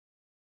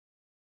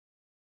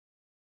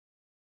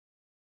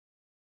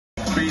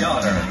the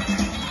Otter.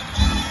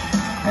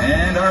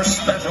 And our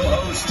special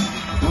host,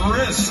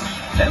 Chris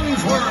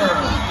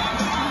Hemsworth.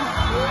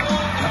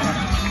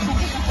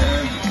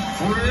 And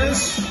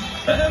Chris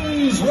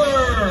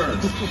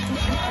Hemsworth.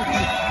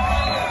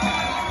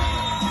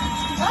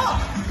 Oh,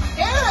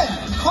 Aaron,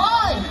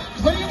 Clyde,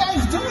 what are you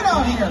guys doing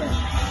out here?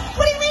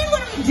 What do you mean,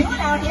 what are we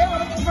doing out here? We're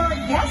looking for a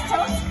guest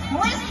host,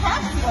 Chris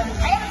Hemsworth.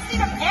 I haven't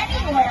seen him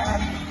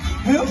anywhere.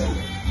 Who?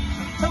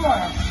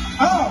 Thor.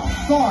 Oh,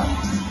 Thor,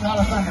 not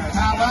a thunder.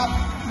 Well,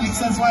 makes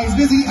sense why he's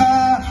busy.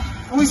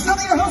 But we still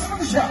need a host for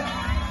the show.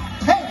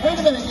 Hey, wait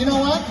a minute, you know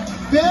what?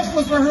 Biff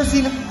was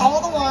rehearsing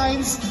all the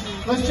lines.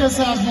 Let's just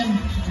have him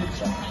do the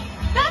show.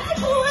 That's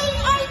a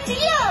great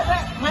idea,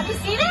 but have you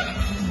seen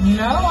him?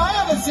 No, I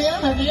haven't seen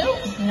him. Have you?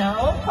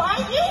 No,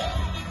 Clyde, you?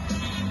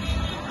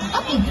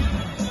 Okay.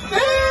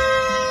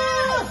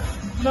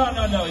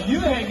 No, you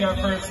hang up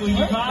first,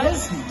 sweetie pie.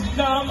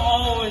 No, I'm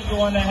always the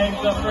one that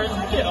hangs up first.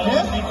 You can't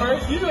always be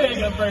first. You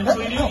hang up first,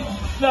 sweetie. No,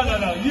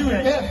 you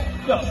hang up.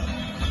 Go.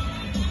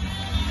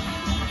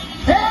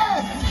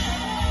 Hey!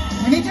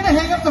 We need you to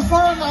hang up the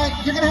phone.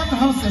 You're going to have to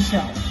host this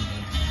show.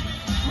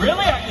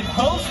 Really? I can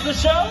host the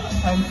show?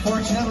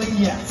 Unfortunately,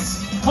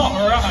 yes.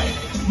 All right.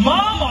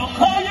 Mom, I'll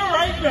call you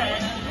right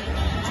back.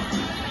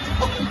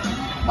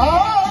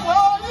 Oh,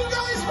 well, are you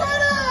guys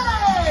ready?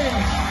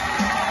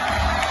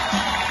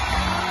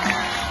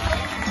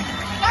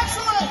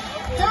 Excellent.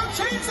 Don't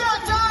change that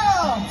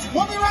dial.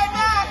 We'll be right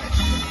back.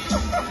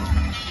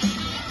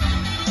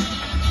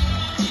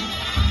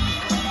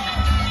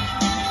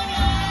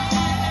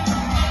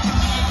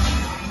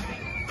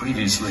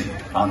 Previously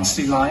on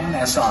Sea Lion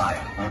SI.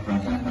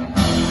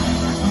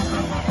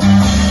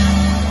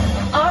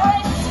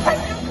 Alright,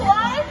 Detective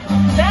Clyde,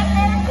 that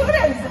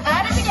Barracuda's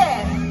at it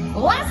again.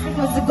 Last week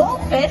was the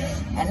goldfish,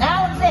 and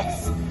now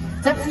this.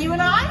 It's up to you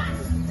and I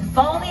to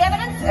follow the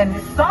evidence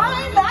and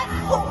find that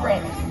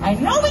culprit. I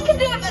know we can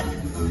do it, but...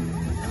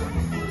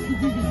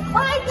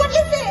 Clyde, what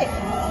is it?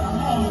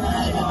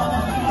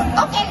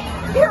 Okay,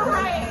 you're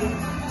right.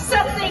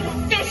 Something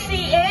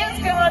fishy is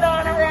going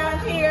on around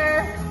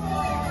here.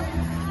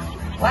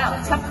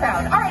 Wow, tough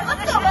crowd. All right,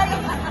 let's go, buddy.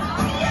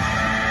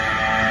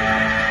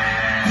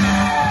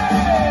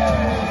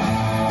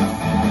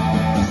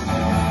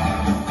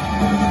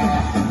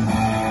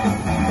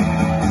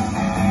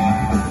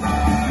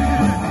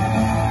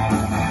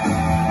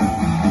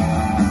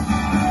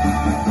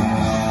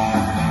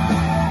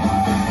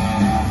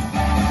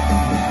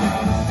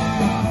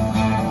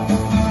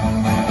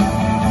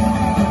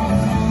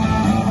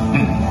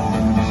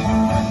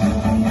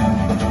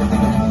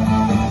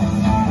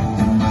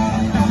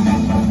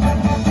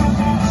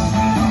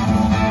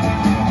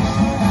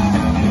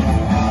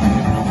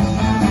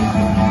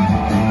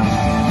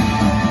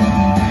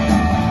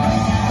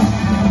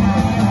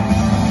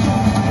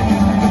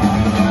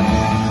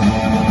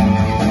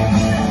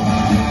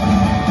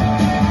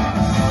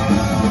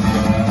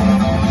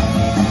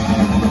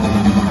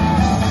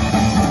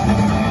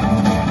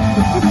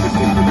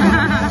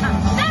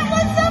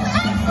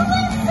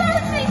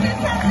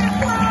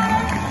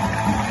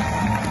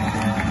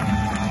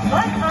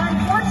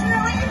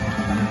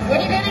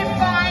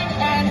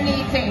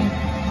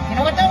 You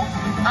know what though?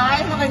 I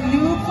have a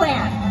new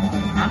plan.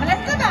 I'm gonna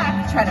step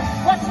back, try to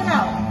flush him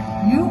out.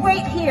 You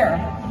wait here.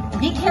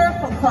 Be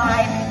careful,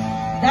 Clyde.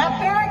 That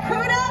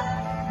Barracuda,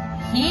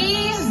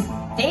 he's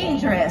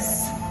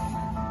dangerous.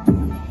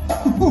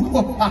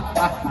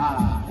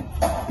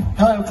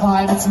 Hello,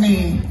 Clyde. It's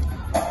me,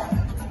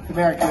 the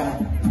Barracuda.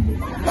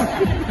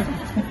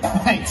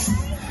 Thanks.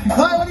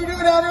 Clyde, what are you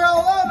doing out here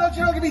all alone? Don't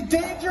you know it can be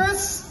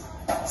dangerous?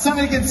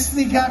 Somebody can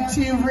sneak up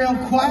to you real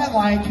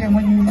quiet-like, and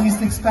when you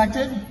least expect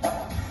it,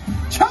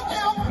 choke you!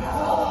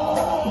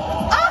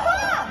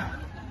 Aha!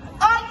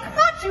 I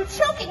caught you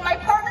choking my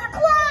partner,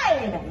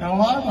 Clyde! No,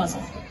 I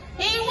wasn't.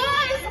 He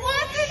was,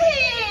 wasn't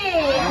he?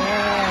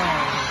 Yeah.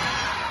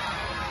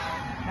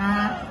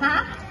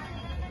 Uh-huh.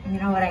 You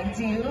know what I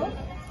do?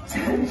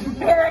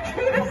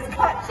 Barracuda's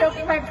caught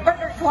choking my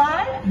partner,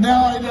 Clyde? No,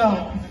 I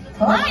don't.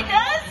 Clyde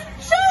does?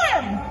 Show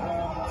him!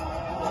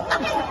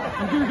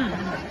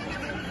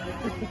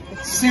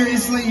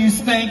 Seriously, you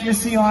spank your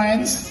sea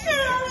lions?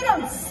 No, we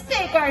don't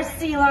spank our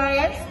sea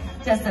lions.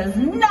 Just as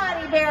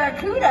naughty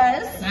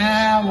barracudas.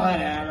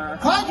 Whatever.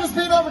 Clyde just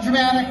being over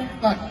dramatic.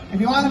 Look, if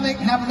you want to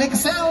have him make a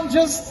sound,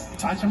 just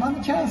touch him on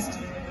the chest.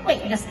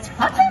 Wait, you just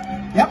touch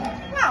him? Yep.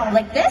 Wow,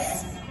 like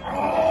this?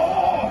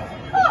 Oh,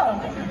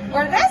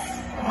 or this?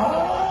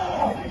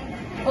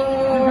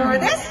 Or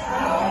this?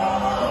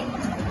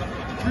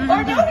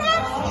 Or do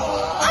that?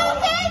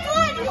 Okay,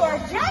 Clyde, you are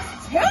just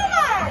too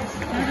much.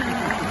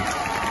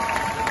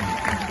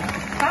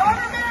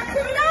 However,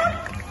 Barracuda,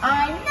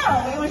 I know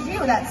it was you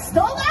that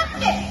stole that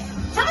fish.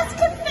 Just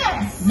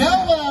confess. No,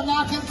 I'm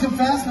not going to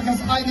confess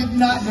because I did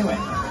not do it.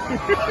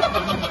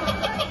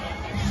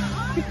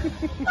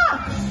 Huh.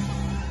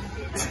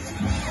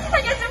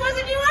 I guess it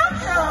wasn't you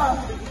after all.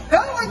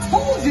 No, I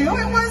told you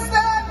it was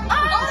that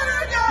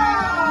other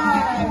guy.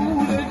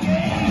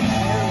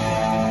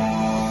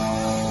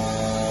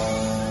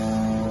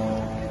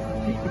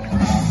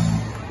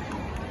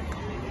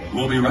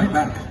 We'll be right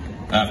back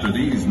after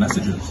these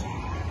messages.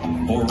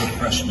 For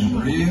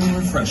refreshment, real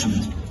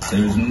refreshment,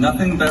 there's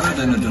nothing better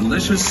than a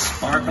delicious,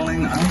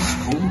 sparkling,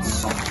 ice-cold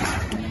soft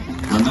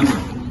drink. Remember,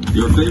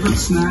 your favorite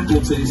snack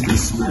will taste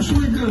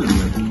especially good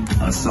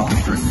with a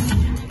soft drink.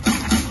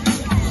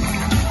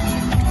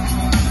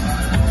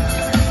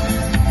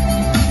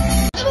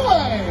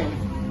 Anyway,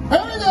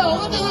 here we go.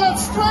 Look at that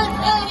strength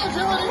and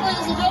agility,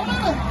 ladies and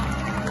gentlemen.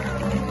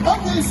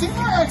 Okay,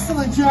 Seymour,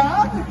 excellent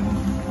job.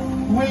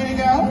 Way to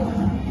go.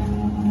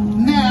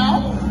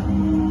 Now,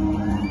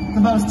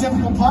 the most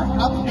difficult part,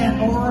 up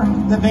and over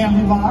the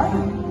bamboo bar.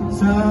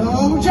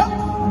 So, jump.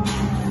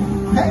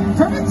 Okay,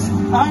 perfect.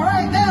 All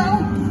right,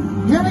 now,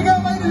 here we go,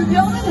 ladies and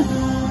gentlemen.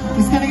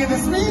 He's going to get the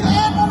speed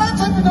and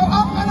momentum to go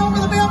up and over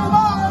the bamboo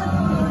bar.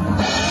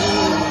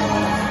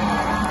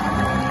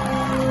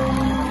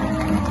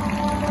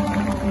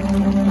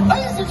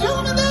 Ladies and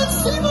gentlemen,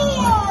 that's Seymour.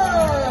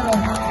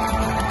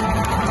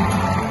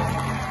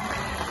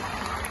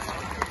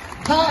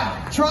 Ha!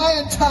 Try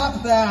and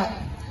top that.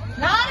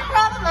 Not a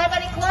problem, my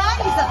buddy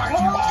Clyde. He's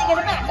holding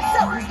it back.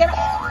 So he's gonna.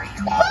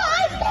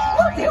 Clyde,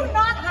 you do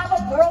not have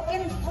a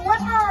broken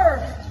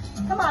flipper.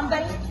 Come on,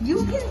 buddy.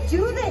 You can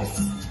do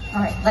this.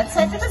 All right, let's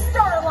head to the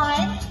start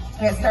line.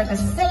 We're gonna start the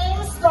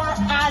same spot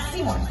as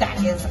Seymour. That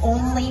is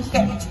only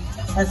fair.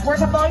 Let's work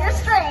up all your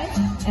strength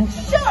and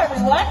show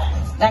everyone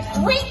that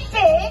great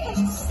big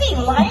sea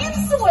lion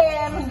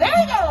swim. There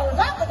he goes.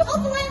 Up like a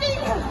bull landing.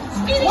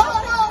 Speedy. Whoa,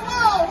 whoa,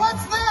 whoa!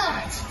 What's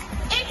that?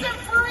 It's a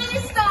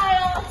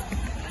freestyle.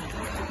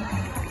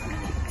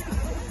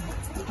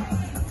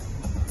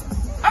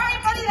 All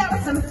right, buddy, that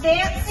was some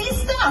fancy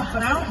stuff,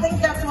 but I don't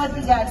think that's what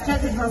the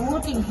judges were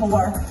looking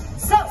for.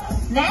 So,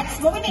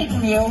 next, what we need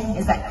from you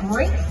is that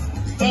great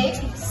big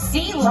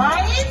sea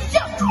lion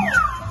jump.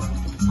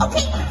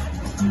 Okay,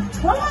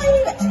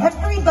 Clyde,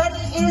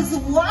 everybody is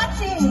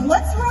watching.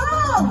 What's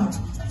wrong?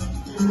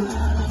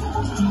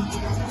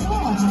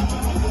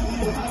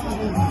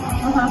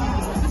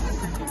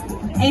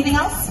 Anything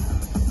else?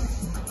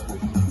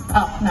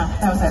 Oh, no,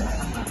 that was it.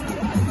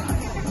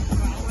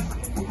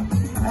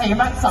 Hey, your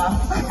butt's off.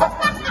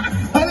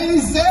 What did he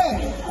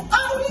say?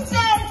 Oh, he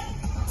said,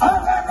 I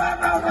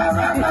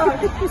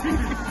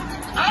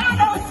don't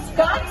know,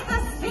 Scott's the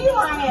sea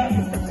lion.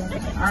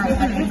 All right,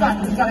 but you got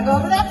this. You gotta go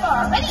over that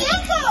bar. Ready,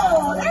 and go!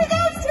 There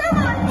goes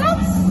Trevor.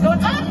 Oops,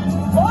 going up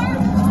or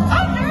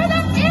under the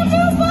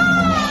bamboo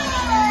bar.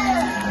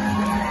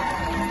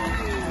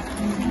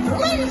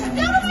 Ladies and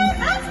gentlemen,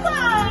 that's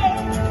fine.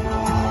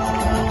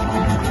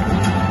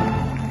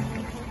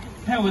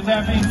 And with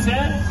that being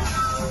said,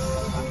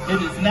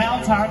 it is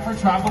now time for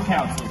Tribal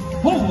Council.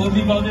 Who will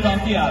be voted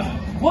off the island?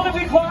 Will it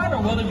be Clyde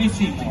or will it be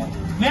Seymour?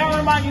 May I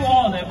remind you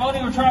all that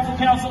voting with Tribal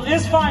Council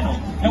is final,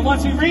 and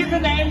once we read the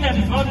name that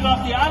is voted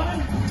off the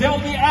island, they will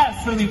be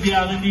asked to leave the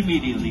island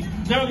immediately.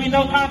 There will be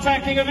no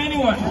contacting of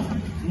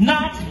anyone,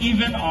 not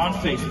even on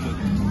Facebook.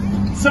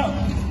 So,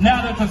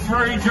 now that the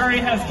furry jury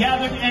has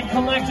gathered and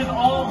collected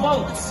all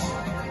votes.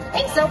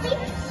 Thanks, Sophie.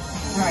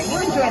 All right, you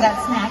enjoy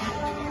that snack.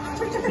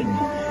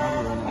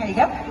 There you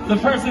go. The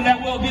person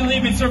that will be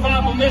leaving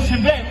Survival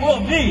Mission Bay will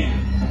be...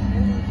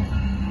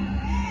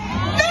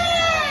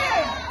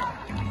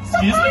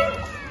 Excuse me?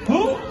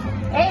 Who?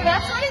 Hey,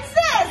 that's what it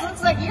says.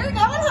 Looks like you're going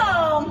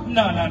home.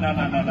 No.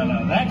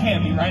 That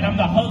can't be right. I'm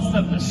the host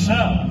of the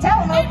show.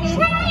 Tell him, Opie.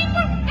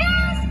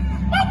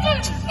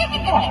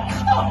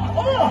 Oh,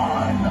 come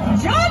on.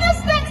 Join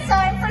us next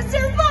time for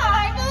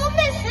Survival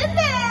Mission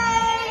Day.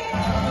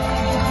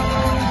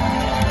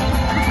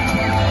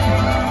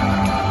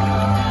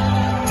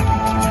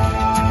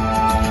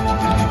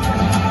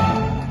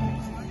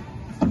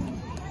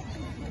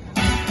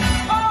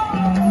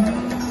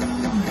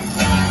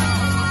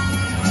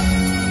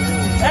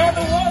 And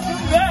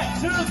welcome back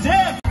to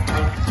Dance.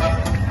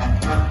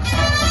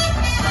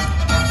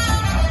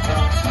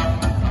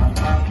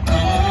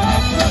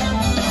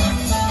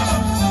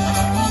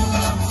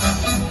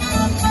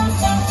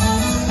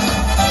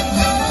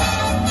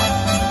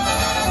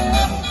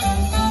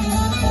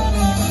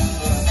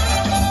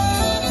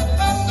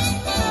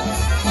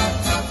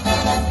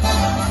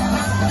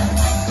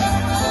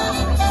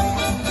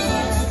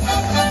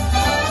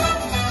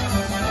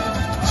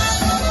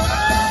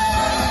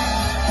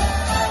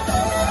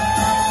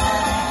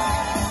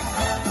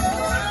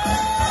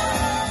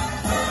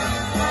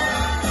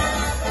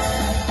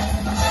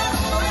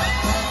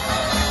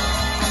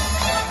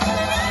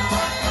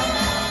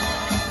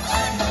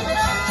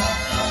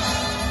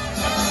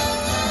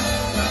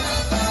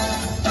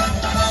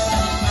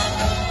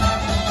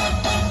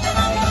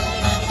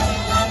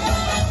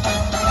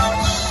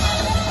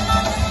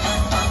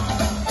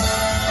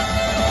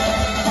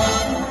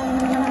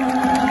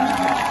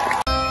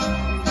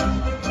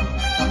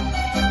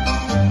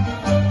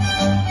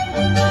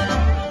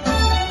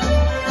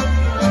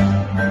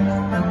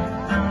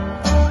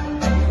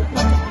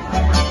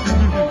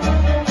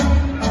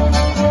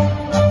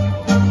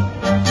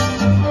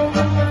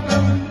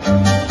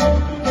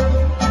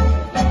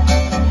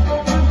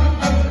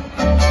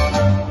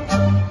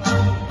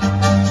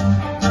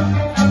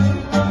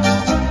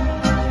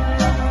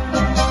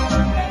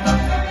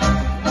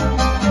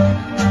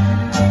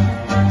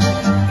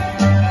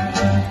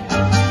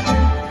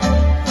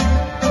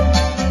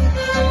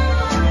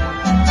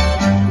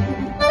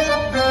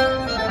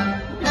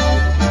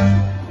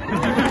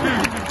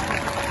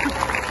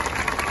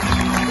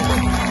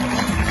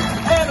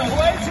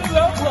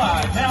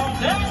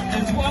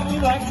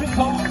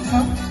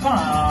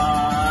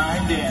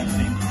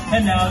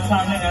 And now it's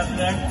time to answer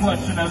that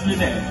question of the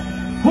day.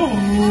 Who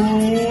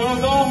will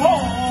go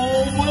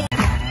home with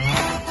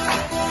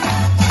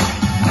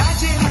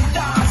낮에는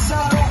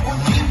따사로운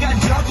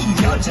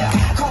인간적인 여자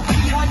커피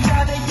한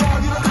잔에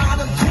여유를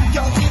아는 품격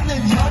있는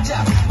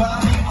여자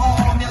밤이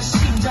오면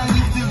심장이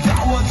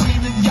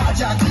뜨거워지는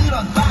여자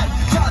그런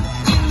반전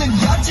있는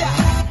여자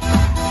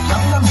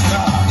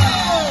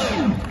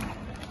강남스타일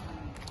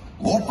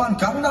오빤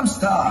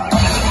강남스타일